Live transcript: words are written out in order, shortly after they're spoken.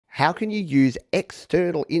how can you use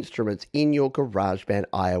external instruments in your GarageBand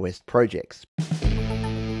iOS projects?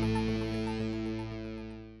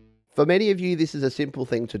 For many of you, this is a simple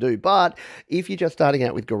thing to do, but if you're just starting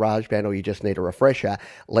out with GarageBand or you just need a refresher,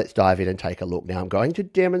 let's dive in and take a look. Now, I'm going to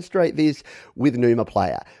demonstrate this with Numa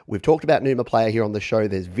Player. We've talked about Numa Player here on the show.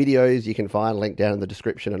 There's videos you can find linked down in the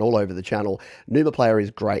description and all over the channel. Numa Player is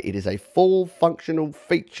great. It is a full functional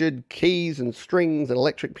featured keys and strings and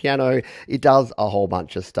electric piano. It does a whole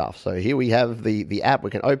bunch of stuff. So here we have the app. We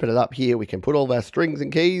can open it up here. We can put all of our strings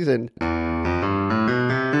and keys and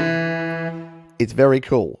it's very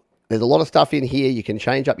cool. There's a lot of stuff in here. You can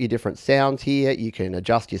change up your different sounds here. You can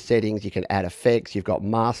adjust your settings. You can add effects. You've got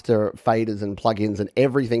master faders and plugins and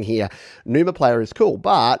everything here. Numa Player is cool,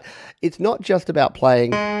 but it's not just about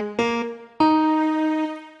playing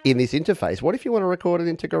in this interface. What if you want to record it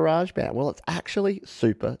into GarageBand? Well, it's actually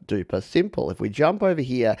super duper simple. If we jump over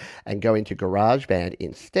here and go into GarageBand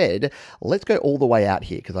instead, let's go all the way out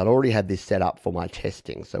here because I'd already had this set up for my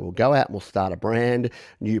testing. So we'll go out and we'll start a brand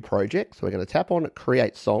new project. So we're going to tap on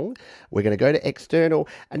Create Song. We're going to go to External.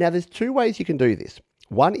 And now there's two ways you can do this.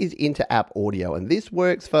 One is inter-app audio, and this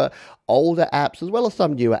works for older apps as well as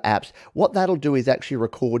some newer apps. What that'll do is actually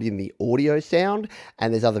record in the audio sound,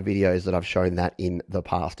 and there's other videos that I've shown that in the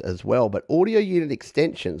past as well. But audio unit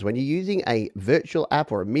extensions, when you're using a virtual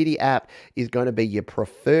app or a MIDI app, is going to be your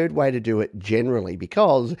preferred way to do it generally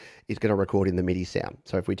because it's going to record in the MIDI sound.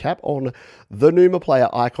 So if we tap on the Numa Player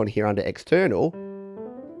icon here under External,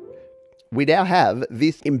 we now have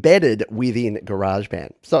this embedded within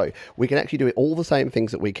GarageBand. So we can actually do all the same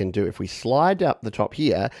things that we can do. If we slide up the top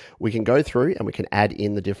here, we can go through and we can add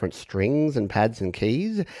in the different strings and pads and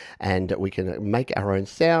keys, and we can make our own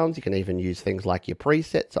sounds. You can even use things like your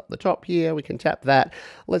presets up the top here. We can tap that.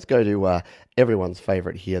 Let's go to everyone's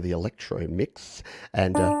favorite here, the electro mix.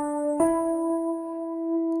 And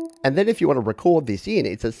then if you want to record this in,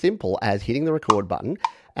 it's as simple as hitting the record button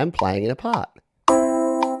and playing it apart.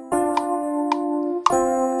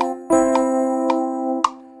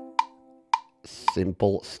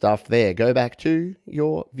 Simple stuff there. Go back to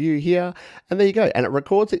your view here, and there you go. And it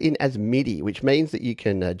records it in as MIDI, which means that you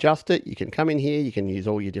can adjust it. You can come in here, you can use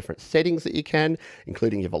all your different settings that you can,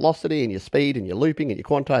 including your velocity and your speed and your looping and your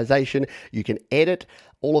quantization. You can edit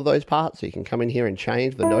all of those parts, so you can come in here and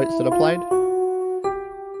change the notes that are played,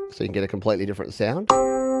 so you can get a completely different sound.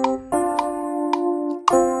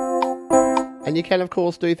 And you can, of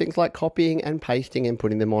course, do things like copying and pasting and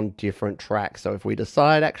putting them on different tracks. So if we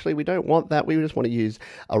decide, actually, we don't want that, we just want to use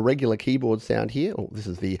a regular keyboard sound here. Oh, this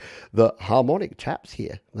is the harmonic taps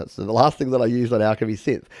here. That's the last thing that I used on AUv3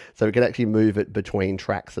 synth. So we can actually move it between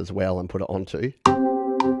tracks as well and put it onto.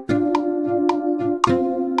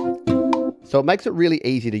 So it makes it really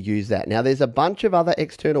easy to use that. Now there's a bunch of other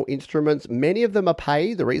external instruments. Many of them are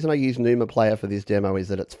paid. The reason I use Numa Player for this demo is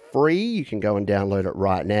that it's free. You can go and download it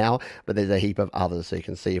right now, but there's a heap of others. So you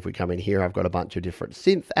can see if we come in here, I've got a bunch of different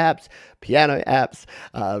synth apps, piano apps.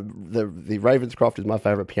 The Ravenscroft is my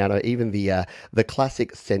favorite piano. Even the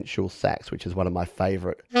classic sensual sax, which is one of my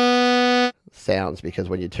favorite sounds, because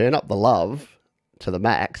when you turn up the love to the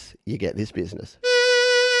max, you get this business,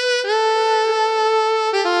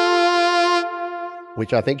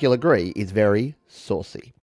 which I think you'll agree is very saucy.